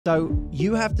So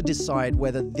you have to decide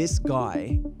whether this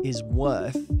guy is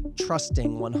worth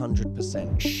trusting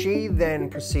 100%. She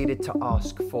then proceeded to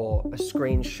ask for a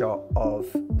screenshot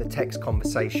of the text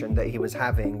conversation that he was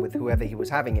having with whoever he was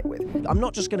having it with. I'm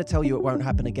not just going to tell you it won't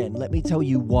happen again. Let me tell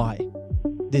you why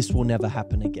this will never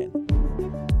happen again.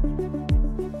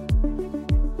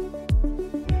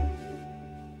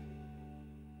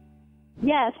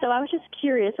 Yeah, so I was just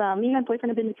curious. Me and my boyfriend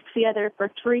have been together for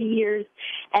 3 years,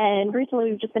 and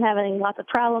recently we've just been having lots of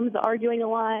problems, arguing a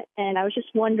lot, and I was just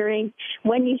wondering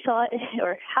when you thought,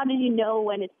 or how did you know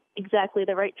when it's exactly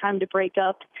the right time to break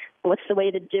up? What's the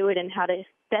way to do it, and how to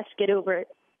best get over it?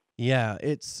 Yeah,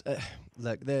 it's,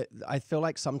 look, I feel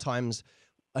like sometimes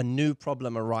a new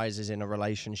problem arises in a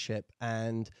relationship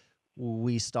and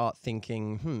we start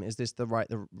thinking, is this the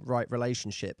right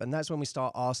relationship? And that's when we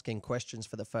start asking questions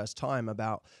for the first time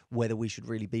about whether we should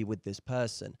really be with this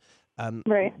person.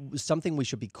 Right. Something we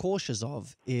should be cautious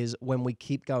of is when we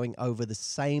keep going over the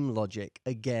same logic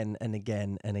again and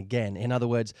again and again. In other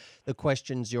words, the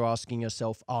questions you're asking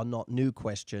yourself are not new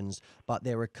questions, but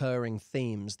they're recurring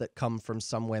themes that come from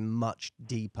somewhere much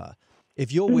deeper.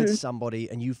 If you're with somebody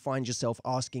and you find yourself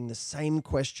asking the same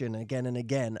question again and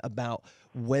again about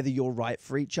whether you're right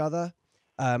for each other,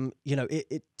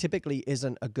 it typically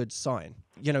isn't a good sign.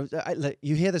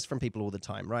 You hear this from people all the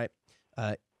time, right?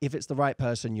 If it's the right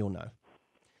person, you'll know.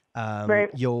 Right.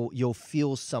 You'll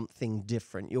feel something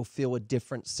different. You'll feel a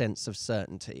different sense of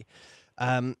certainty.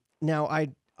 Now,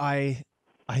 I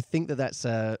think that that's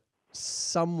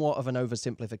somewhat of an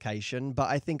oversimplification, but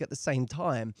I think at the same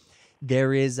time,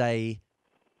 there is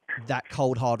that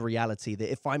cold, hard reality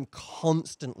that if I'm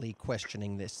constantly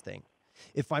questioning this thing,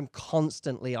 if I'm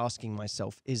constantly asking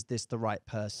myself, is this the right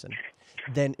person,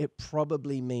 then it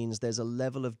probably means there's a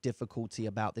level of difficulty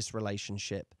about this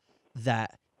relationship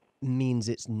that means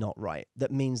it's not right.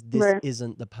 That means this Right.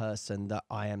 isn't the person that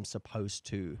I am supposed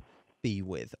to be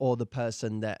with, or the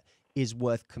person that is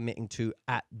worth committing to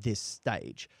at this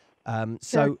stage.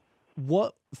 So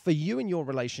what, for you in your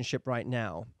relationship right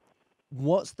now,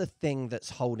 what's the thing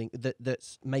that's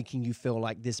making you feel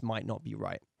like this might not be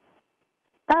right?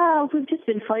 We've just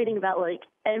been fighting about like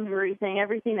everything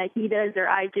that he does or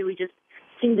I do. We just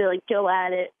seem to like go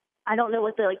at it. I don't know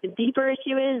what the deeper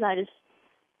issue is. I just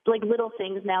little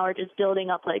things now are just building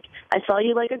up. Like, I saw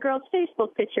you like a girl's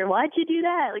Facebook picture. Why'd you do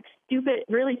that? Like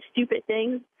really stupid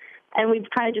things. And we've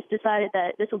kind of just decided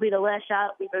that this will be the last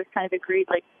shot. We both kind of agreed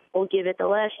like we'll give it the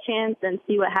last chance and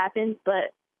see what happens.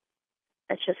 But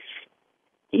it's just,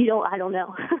 I don't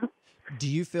know. Do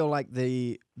you feel like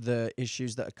the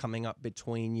issues that are coming up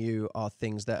between you are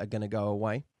things that are going to go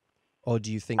away? Or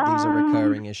do you think these are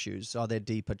recurring issues? Are there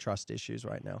deeper trust issues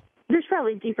right now? There's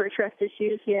probably deeper trust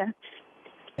issues, yeah.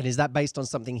 And is that based on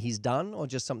something he's done or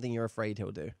just something you're afraid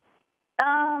he'll do?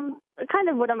 Kind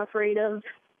of what I'm afraid of,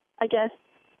 I guess.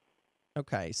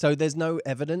 Okay, so there's no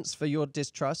evidence for your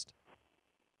distrust?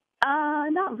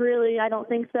 Not really. I don't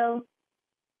think so.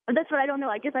 That's what I don't know.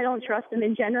 I guess I don't trust him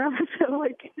in general. So,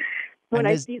 when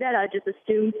I see that, I just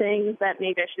assume things that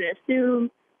maybe I shouldn't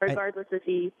assume, regardless if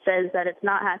he says that it's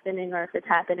not happening or if it's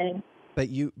happening.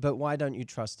 But why don't you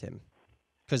trust him?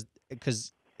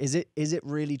 Because is it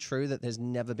really true that there's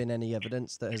never been any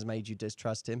evidence that has made you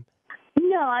distrust him?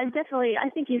 No, I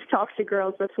think he's talked to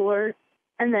girls before,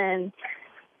 and then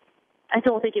I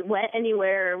don't think it went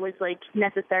anywhere or was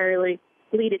necessarily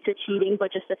lead it to cheating,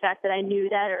 but just the fact that I knew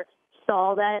that or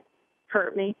saw that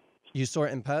hurt me. You saw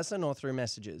it in person or through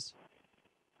messages?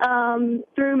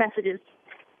 Through messages.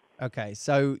 Okay,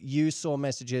 so you saw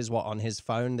messages, on his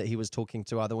phone that he was talking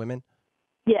to other women?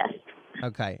 Yes.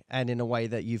 Okay, and in a way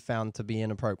that you found to be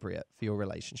inappropriate for your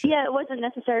relationship? Yeah, it wasn't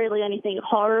necessarily anything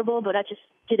horrible, but I just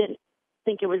didn't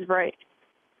think it was right.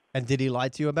 And did he lie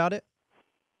to you about it?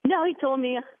 No, he told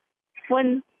me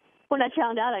when I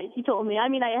found out. He told me. I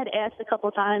mean, I had asked a couple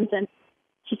of times, and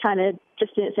he kind of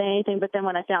just didn't say anything. But then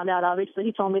when I found out, obviously,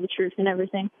 he told me the truth and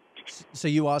everything. So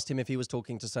you asked him if he was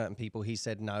talking to certain people. He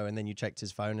said no, and then you checked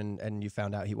his phone, and you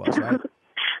found out he was, right?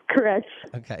 Correct.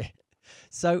 Okay.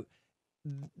 So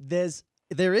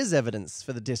there is evidence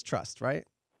for the distrust, right?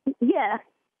 Yeah,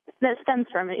 that stems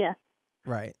from it, yeah.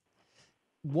 Right.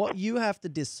 What you have to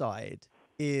decide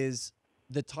is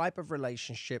the type of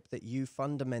relationship that you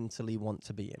fundamentally want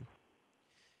to be in.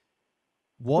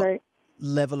 What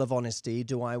level of honesty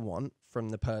do I want from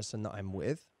the person that I'm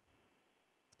with?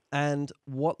 And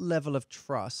what level of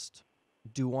trust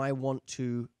do I want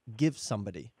to give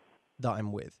somebody that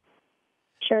I'm with?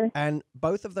 Sure. And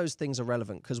both of those things are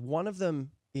relevant because one of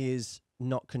them is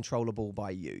not controllable by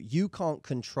you. You can't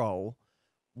control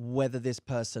whether this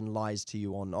person lies to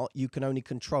you or not. You can only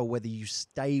control whether you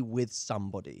stay with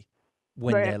somebody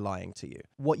when Right. they're lying to you.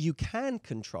 What you can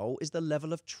control is the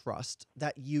level of trust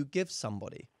that you give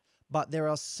somebody. But there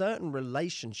are certain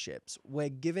relationships where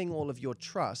giving all of your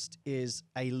trust is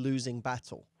a losing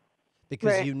battle,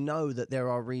 because Right. you know that there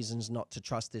are reasons not to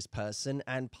trust this person,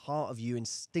 and part of you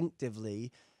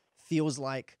instinctively feels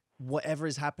like whatever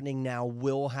is happening now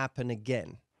will happen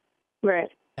again,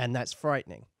 Right. and that's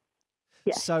frightening.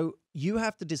 Yeah. So you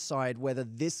have to decide whether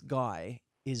this guy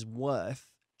is worth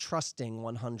trusting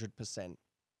 100%.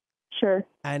 Sure.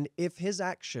 And if his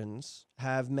actions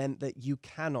have meant that you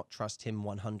cannot trust him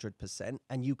 100%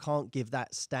 and you can't give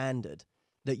that standard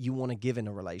that you want to give in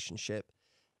a relationship,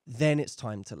 then it's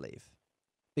time to leave.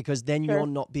 Because then Sure. you're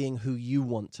not being who you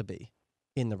want to be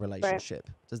in the relationship.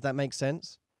 Does that make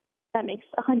sense? That makes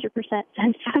 100%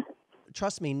 sense.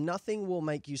 Trust me, nothing will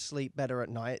make you sleep better at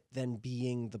night than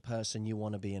being the person you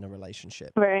want to be in a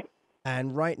relationship. Right.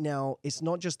 And right now, it's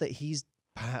not just that he's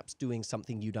perhaps doing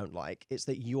something you don't like. It's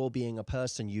that you're being a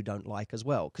person you don't like as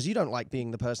well. Because you don't like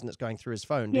being the person that's going through his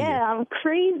phone, do you? Yeah, I'm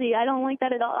crazy. I don't like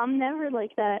that at all. I'm never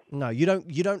like that. No, you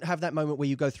don't have that moment where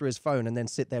you go through his phone and then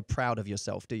sit there proud of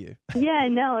yourself, do you? Yeah,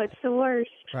 no, it's the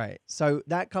worst. Right. So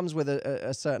that comes with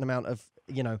a certain amount of,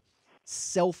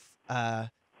 self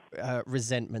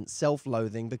resentment,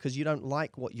 self-loathing, because you don't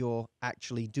like what you're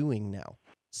actually doing now.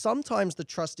 Sometimes the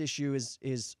trust issue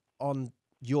is on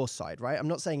your side, right? I'm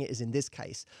not saying it is in this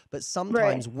case, but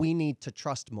sometimes we need to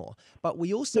trust more. But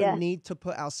we also need to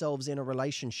put ourselves in a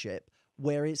relationship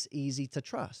where it's easy to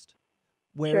trust,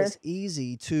 where it's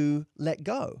easy to let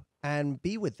go and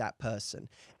be with that person.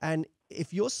 And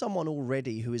if you're someone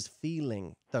already who is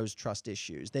feeling those trust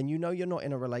issues, then you know you're not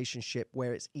in a relationship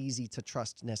where it's easy to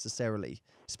trust necessarily,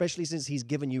 especially since he's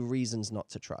given you reasons not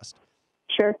to trust.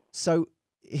 Sure. So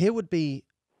here would be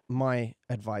my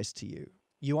advice to you.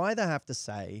 You either have to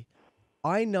say,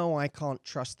 I know I can't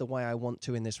trust the way I want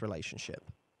to in this relationship.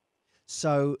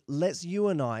 So let's you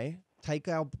and I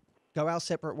go our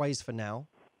separate ways for now.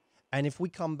 And if we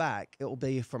come back, it will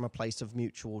be from a place of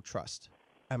mutual trust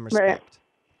and respect. Right.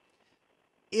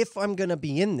 If I'm going to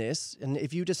be in this, and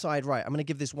if you decide, right, I'm going to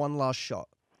give this one last shot,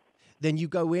 then you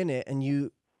go in it and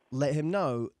you let him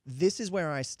know, this is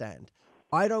where I stand.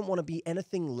 I don't want to be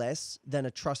anything less than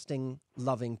a trusting,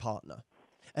 loving partner.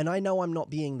 And I know I'm not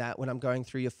being that when I'm going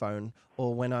through your phone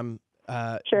or when I'm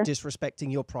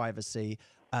disrespecting your privacy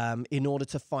in order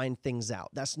to find things out.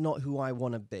 That's not who I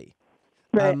want to be.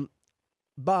 Right.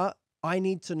 But I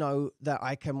need to know that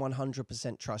I can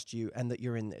 100% trust you and that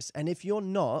you're in this. And if you're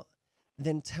not,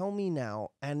 then tell me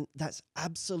now, and that's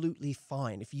absolutely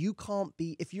fine. If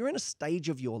you're in a stage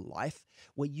of your life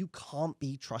where you can't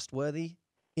be trustworthy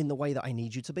in the way that I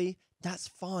need you to be, that's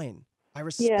fine. I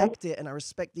respect it, and I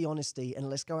respect the honesty, and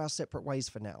let's go our separate ways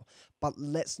for now. But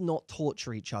let's not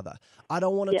torture each other. I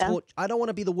don't want to I don't want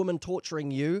to be the woman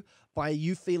torturing you by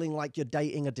you feeling like you're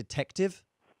dating a detective.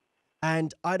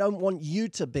 And I don't want you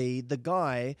to be the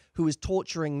guy who is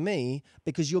torturing me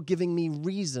because you're giving me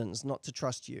reasons not to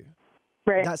trust you.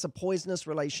 Right. That's a poisonous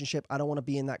relationship. I don't want to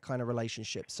be in that kind of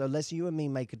relationship. So let's you and me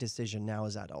make a decision now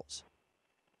as adults.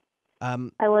 I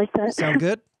like that. Sound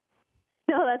good?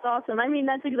 No, that's awesome. I mean,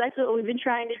 that's exactly what we've been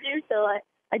trying to do. So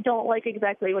I don't like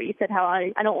exactly what you said, how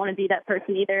I don't want to be that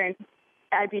person either. And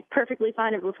I'd be perfectly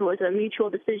fine if it was a mutual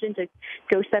decision to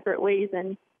go separate ways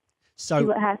and see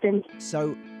what happens.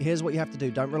 So here's what you have to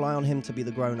do. Don't rely on him to be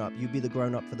the grown-up. You be the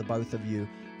grown-up for the both of you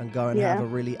and go and have a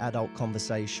really adult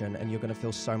conversation, and you're going to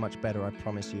feel so much better, I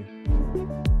promise you.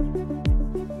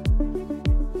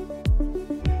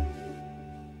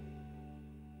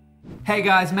 Hey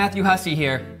guys, Matthew Hussey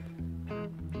here.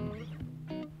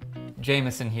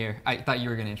 Jameson here. I thought you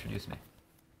were going to introduce me.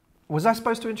 Was I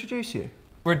supposed to introduce you?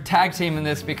 We're tag teaming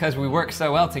this because we work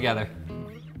so well together.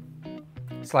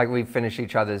 It's like we finish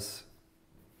each other's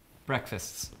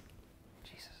Breakfasts.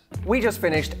 We just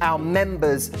finished our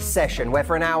members session where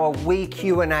for an hour we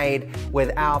Q&A'd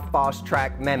with our Fast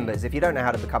Track members. If you don't know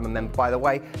how to become a member, by the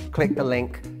way, click the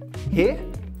link here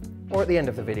or at the end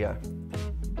of the video.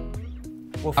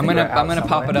 I'm gonna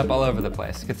pop it up all over the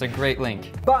place. It's a great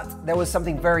link. But there was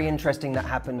something very interesting that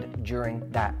happened during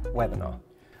that webinar.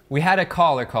 We had a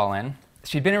caller call in.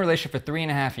 She'd been in a relationship for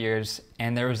 3.5 years,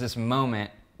 and there was this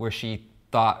moment where she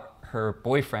thought her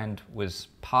boyfriend was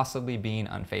possibly being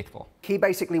unfaithful. He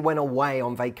basically went away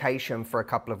on vacation for a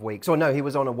couple of weeks. Or no, he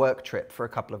was on a work trip for a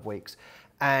couple of weeks.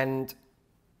 And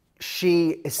she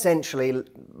essentially,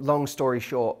 long story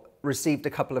short, received a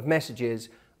couple of messages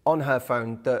on her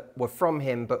phone that were from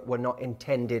him but were not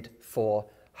intended for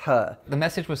her. The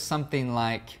message was something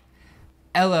like,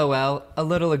 LOL, a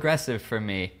little aggressive for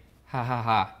me. Ha ha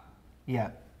ha.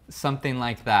 Yeah. Something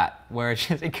like that, where it's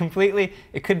just, it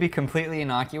could be completely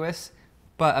innocuous,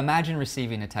 but imagine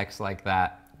receiving a text like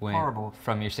that Horrible.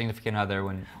 from your significant other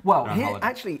when Well, they're on holiday.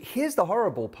 actually, here's the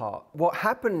horrible part. What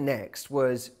happened next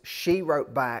was she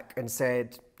wrote back and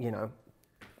said,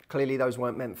 clearly those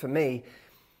weren't meant for me.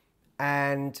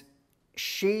 And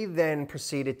she then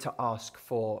proceeded to ask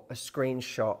for a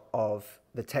screenshot of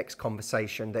the text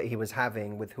conversation that he was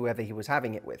having with whoever he was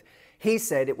having it with. He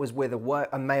said it was with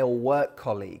a male work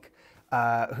colleague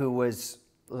who was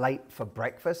late for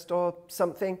breakfast or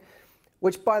something,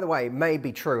 which, by the way, may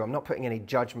be true. I'm not putting any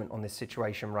judgment on this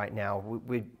situation right now.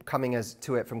 We're coming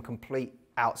to it from complete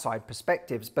outside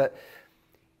perspectives, but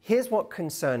here's what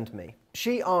concerned me.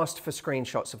 She asked for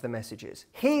screenshots of the messages.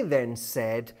 He then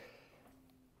said,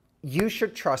 you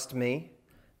should trust me,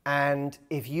 and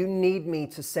if you need me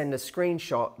to send a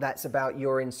screenshot that's about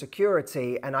your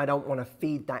insecurity and I don't want to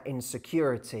feed that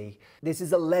insecurity, this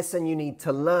is a lesson you need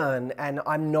to learn, and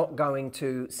I'm not going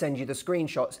to send you the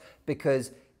screenshots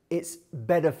because it's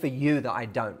better for you that I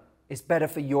don't. It's better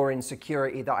for your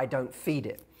insecurity that I don't feed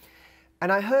it.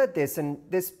 And I heard this, and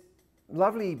this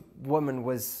lovely woman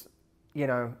was,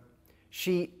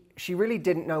 she really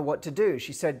didn't know what to do.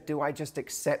 She said, do I just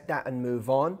accept that and move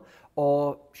on?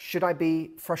 Or should I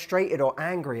be frustrated or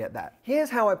angry at that? Here's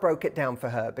how I broke it down for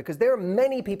her, because there are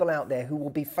many people out there who will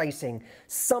be facing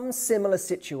some similar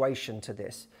situation to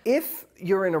this. If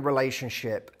you're in a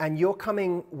relationship and you're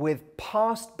coming with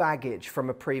past baggage from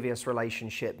a previous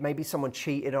relationship, maybe someone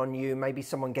cheated on you, maybe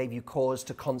someone gave you cause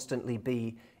to constantly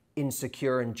be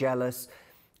insecure and jealous,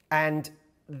 and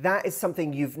that is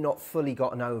something you've not fully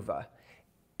gotten over.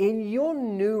 In your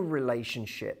new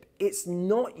relationship, it's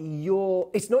not your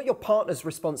partner's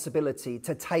responsibility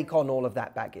to take on all of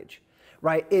that baggage,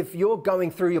 right? If you're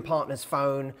going through your partner's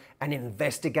phone and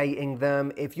investigating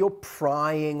them, if you're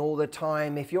prying all the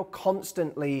time, if you're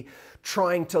constantly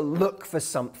trying to look for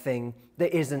something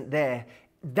that isn't there,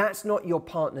 that's not your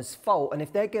partner's fault. And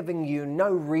if they're giving you no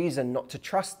reason not to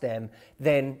trust them,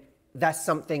 then that's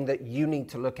something that you need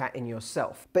to look at in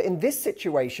yourself. But in this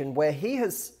situation where he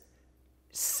has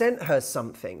sent her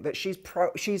something that she's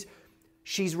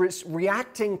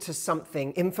reacting to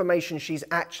something, information she's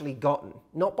actually gotten,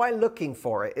 not by looking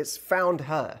for it, it's found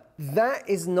her. That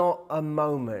is not a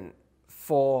moment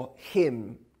for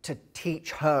him to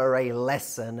teach her a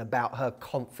lesson about her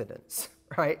confidence,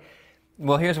 right?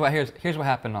 Well, here's what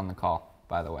happened on the call,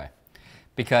 by the way,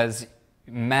 because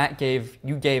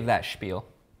you gave that spiel,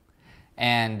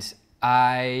 and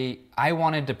I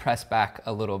wanted to press back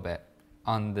a little bit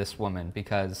on this woman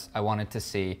because I wanted to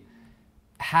see,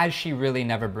 has she really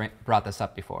never brought this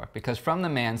up before? Because from the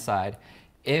man's side,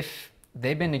 if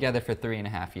they've been together for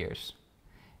 3.5 years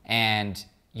and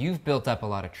you've built up a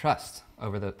lot of trust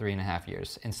over the 3.5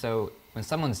 years, and so when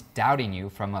someone's doubting you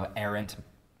from an errant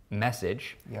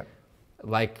message, yep,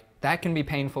 like that can be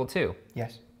painful too.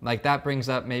 Yes. Like that brings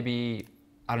up maybe,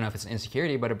 I don't know if it's an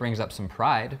insecurity, but it brings up some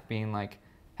pride, being like,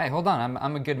 hey, hold on,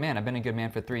 I'm a good man. I've been a good man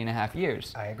for 3.5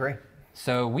 years. I agree.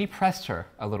 So we pressed her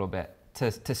a little bit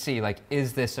to see, like,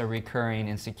 is this a recurring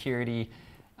insecurity?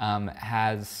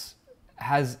 Has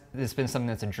this been something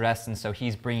that's addressed, and so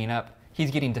he's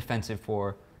getting defensive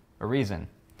for a reason?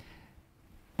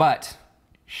 But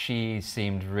she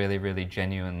seemed really, really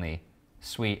genuinely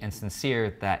sweet and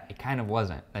sincere that it kind of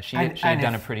wasn't, that she had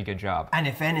done a pretty good job. And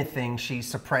if anything, she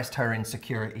suppressed her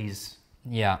insecurities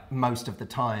most of the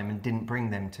time and didn't bring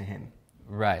them to him.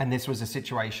 Right. And this was a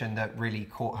situation that really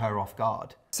caught her off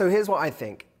guard. So here's what I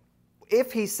think.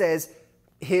 If he says,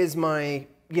 here's my,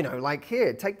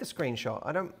 here, take the screenshot.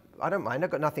 I don't mind. I've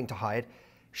got nothing to hide.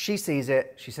 She sees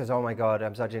it. She says, oh my God,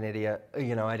 I'm such an idiot.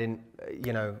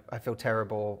 I feel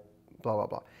terrible, blah, blah,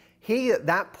 blah. He, at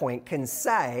that point, can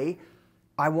say,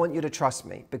 I want you to trust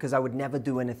me because I would never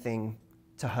do anything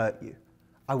to hurt you.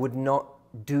 I would not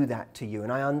do that to you.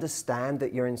 And I understand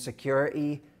that your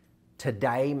insecurity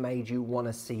today made you want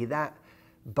to see that,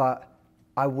 but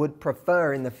I would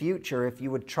prefer in the future if you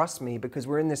would trust me because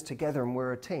we're in this together and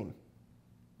we're a team,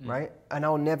 right? And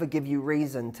I'll never give you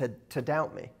reason to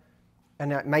doubt me.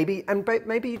 And maybe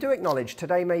you do acknowledge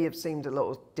today may have seemed a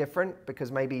little different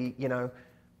because maybe,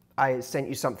 I sent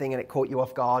you something and it caught you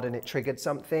off guard and it triggered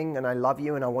something, and I love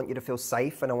you and I want you to feel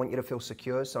safe and I want you to feel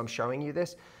secure, so I'm showing you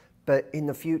this. But in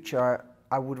the future,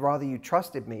 I would rather you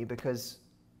trusted me because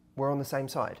we're on the same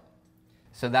side.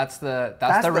 So that's the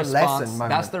response.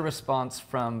 That's the response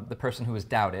from the person who was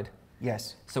doubted.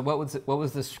 Yes. So what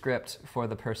was the script for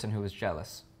the person who was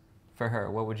jealous? For her,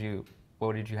 what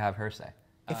did you have her say?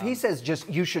 If he says just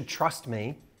you should trust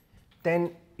me,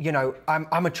 then you know,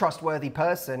 I'm a trustworthy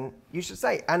person, you should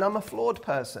say, and I'm a flawed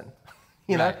person.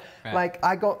 You know, right. like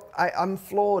I'm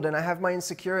flawed and I have my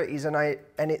insecurities and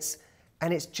it's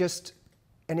just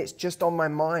on my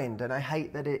mind and I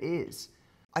hate that it is.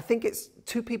 I think it's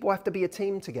two people have to be a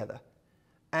team together.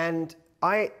 And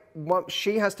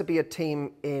she has to be a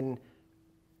team in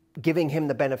giving him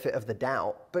the benefit of the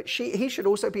doubt, but he should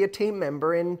also be a team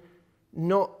member in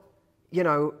not, you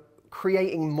know,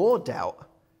 creating more doubt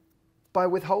by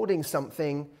withholding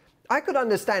something. I could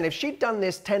understand if she'd done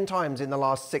this 10 times in the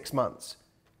last 6 months.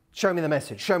 Show me the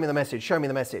message, show me the message, show me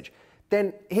the message.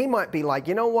 Then he might be like,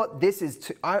 you know what, this is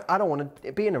I don't want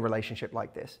to be in a relationship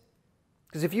like this.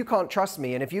 Because if you can't trust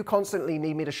me and if you constantly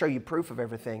need me to show you proof of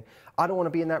everything, I don't want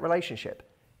to be in that relationship.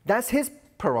 That's his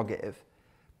prerogative.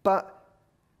 But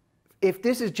if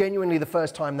this is genuinely the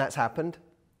first time that's happened,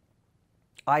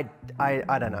 I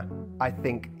don't know. I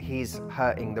think he's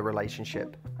hurting the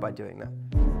relationship by doing that.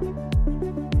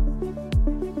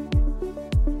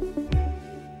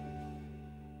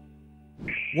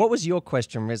 What was your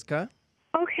question, Rizka?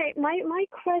 Okay, my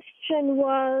question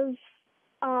was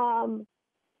about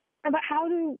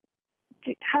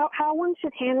how one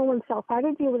should handle oneself, how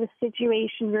to deal with a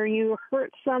situation where you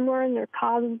hurt someone or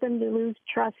causes them to lose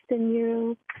trust in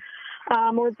you,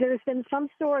 or there's been some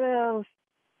sort of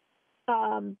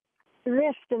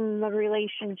rift in the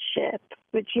relationship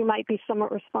which you might be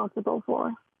somewhat responsible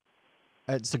for.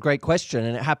 It's a great question,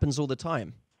 and it happens all the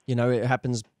time. You know, it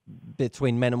happens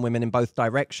between men and women in both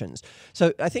directions.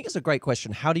 So I think it's a great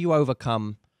question. How do you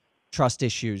overcome trust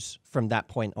issues from that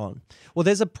point on? Well,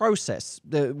 there's a process.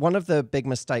 One of the big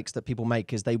mistakes that people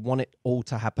make is they want it all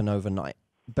to happen overnight.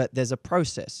 But there's a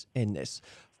process in this.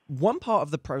 One part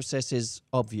of the process is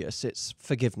obvious. It's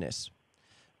forgiveness.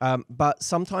 But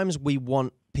sometimes we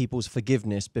want people's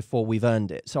forgiveness before we've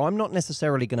earned it. So I'm not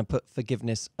necessarily going to put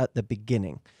forgiveness at the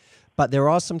beginning. But there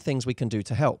are some things we can do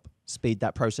to help speed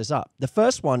that process up. The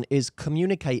first one is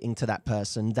communicating to that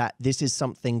person that this is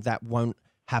something that won't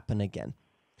happen again.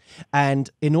 And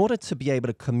in order to be able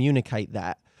to communicate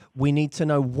that, we need to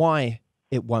know why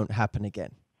it won't happen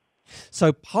again.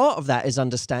 So part of that is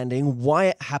understanding why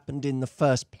it happened in the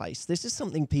first place. This is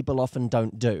something people often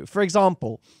don't do. For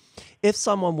example, if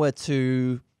someone were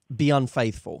to be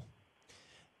unfaithful,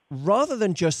 rather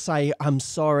than just say, I'm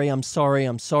sorry,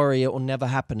 it will never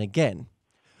happen again,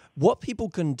 what people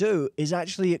can do is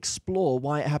actually explore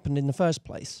why it happened in the first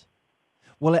place.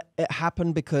 Well, it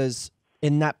happened because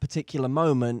in that particular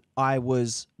moment, I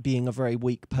was being a very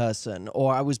weak person,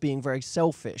 or I was being very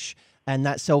selfish, and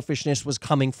that selfishness was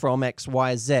coming from X,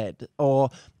 Y, Z, or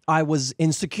I was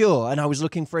insecure and I was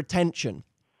looking for attention.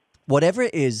 Whatever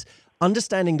it is,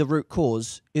 understanding the root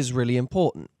cause is really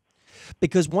important.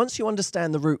 Because once you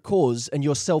understand the root cause and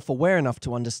you're self-aware enough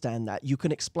to understand that, you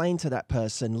can explain to that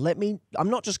person, I'm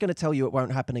not just going to tell you it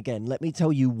won't happen again. Let me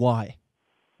tell you why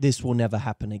this will never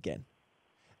happen again.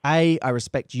 A, I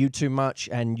respect you too much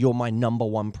and you're my number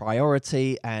one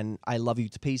priority and I love you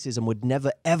to pieces and would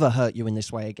never, ever hurt you in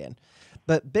this way again.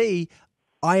 But B,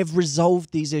 I have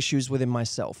resolved these issues within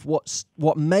myself.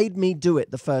 What made me do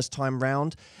it the first time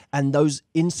round, and those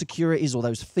insecurities or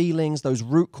those feelings, those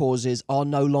root causes are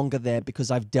no longer there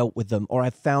because I've dealt with them or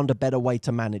I've found a better way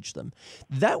to manage them.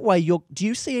 That way, do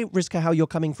you see, Rizka, how you're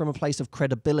coming from a place of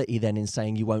credibility then in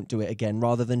saying you won't do it again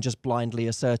rather than just blindly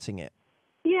asserting it?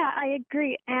 Yeah, I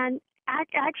agree. And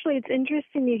actually, it's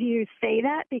interesting to hear you say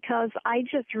that because I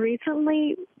just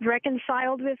recently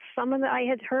reconciled with someone that I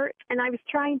had hurt, and I was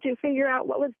trying to figure out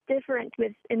what was different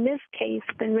in this case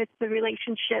than with the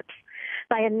relationships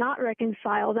that I had not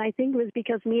reconciled. I think it was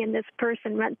because me and this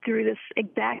person went through this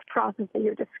exact process that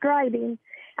you're describing,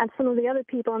 and some of the other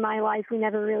people in my life, we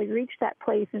never really reached that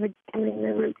place of examining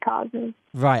the root causes.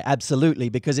 Right, absolutely,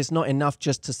 because it's not enough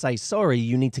just to say sorry,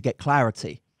 you need to get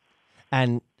clarity.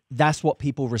 And that's what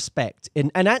people respect.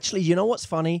 And actually, you know what's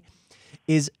funny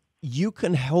is you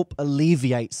can help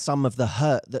alleviate some of the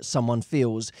hurt that someone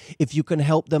feels if you can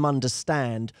help them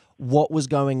understand what was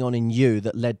going on in you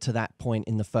that led to that point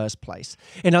in the first place.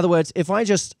 In other words, if I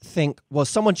just think, well,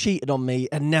 someone cheated on me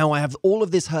and now I have all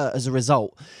of this hurt as a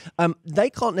result, they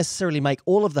can't necessarily make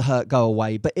all of the hurt go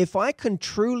away. But if I can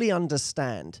truly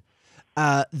understand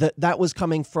that was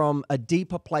coming from a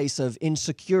deeper place of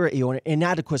insecurity or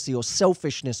inadequacy or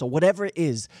selfishness or whatever it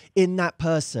is in that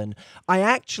person, I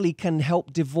actually can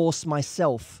help divorce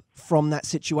myself from that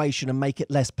situation and make it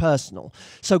less personal.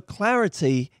 So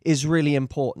clarity is really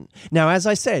important. Now, as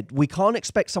I said, we can't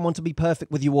expect someone to be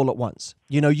perfect with you all at once.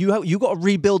 You know, you got to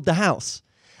rebuild the house.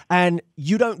 And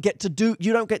you don't get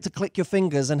to click your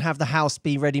fingers and have the house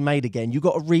be ready-made again. You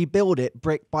got to rebuild it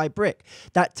brick by brick.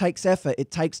 That takes effort.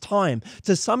 It takes time.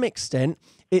 To some extent,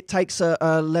 it takes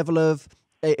a level of,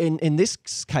 in this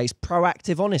case,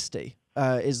 proactive honesty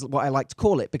is what I like to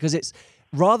call it, because it's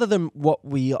rather than what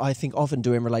we, I think, often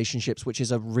do in relationships, which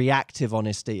is a reactive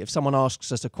honesty. If someone asks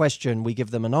us a question, we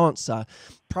give them an answer.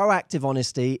 Proactive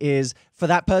honesty is for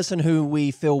that person who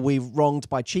we feel we wronged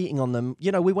by cheating on them.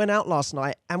 You know, we went out last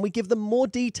night and we give them more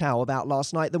detail about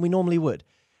last night than we normally would.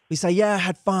 We say, yeah, I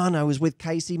had fun. I was with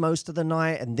Casey most of the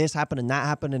night and this happened and that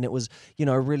happened. And it was, you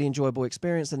know, a really enjoyable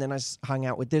experience. And then I hung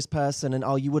out with this person and,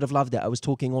 oh, you would have loved it. I was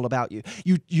talking all about you.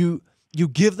 You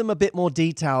give them a bit more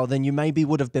detail than you maybe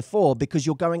would have before, because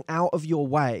you're going out of your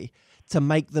way to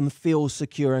make them feel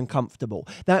secure and comfortable.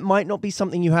 That might not be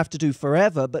something you have to do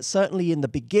forever, but certainly in the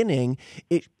beginning,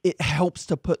 it helps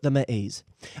to put them at ease.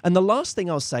 And the last thing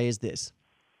I'll say is this.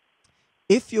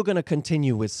 If you're going to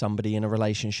continue with somebody in a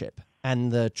relationship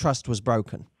and the trust was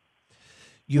broken,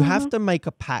 you have to make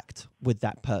a pact with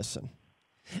that person.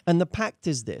 And the pact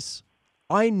is this.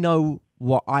 I know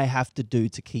what I have to do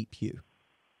to keep you.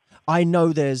 I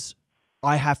know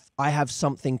I have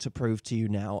something to prove to you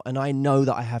now, and I know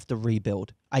that I have to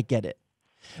rebuild. I get it.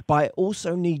 But I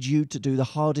also need you to do the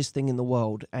hardest thing in the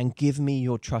world and give me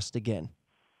your trust again.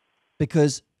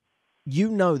 Because you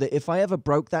know that if I ever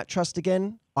broke that trust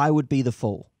again, I would be the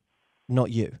fool,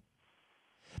 not you.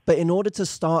 But in order to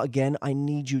start again, I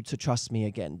need you to trust me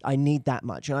again. I need that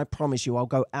much. And I promise you, I'll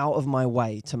go out of my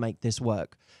way to make this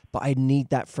work. But I need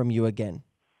that from you again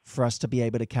for us to be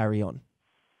able to carry on.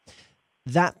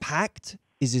 That pact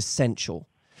is essential.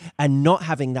 And not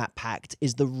having that pact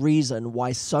is the reason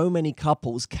why so many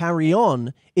couples carry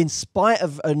on in spite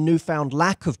of a newfound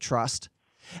lack of trust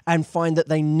and find that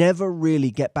they never really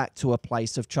get back to a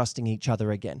place of trusting each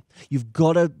other again. You've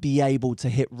got to be able to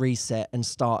hit reset and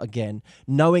start again,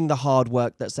 knowing the hard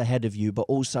work that's ahead of you, but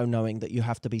also knowing that you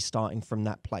have to be starting from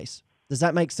that place. Does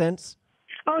that make sense?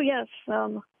 Oh, yes.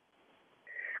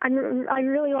 I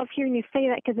really love hearing you say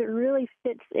that, because it really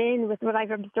fits in with what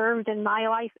I've observed in my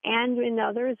life and in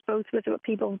others, both with what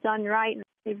people have done right and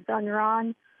what they've done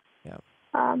wrong.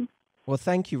 Yeah. Well,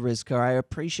 thank you, Rizka. I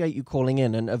appreciate you calling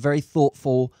in, and a very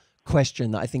thoughtful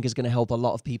question that I think is going to help a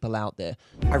lot of people out there.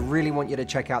 I really want you to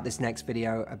check out this next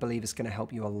video. I believe it's going to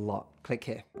help you a lot. Click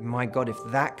here. My God, if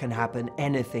that can happen,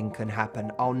 anything can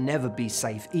happen. I'll never be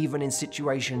safe, even in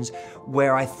situations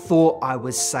where I thought I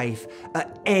was safe.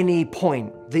 At any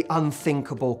point, the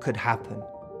unthinkable could happen.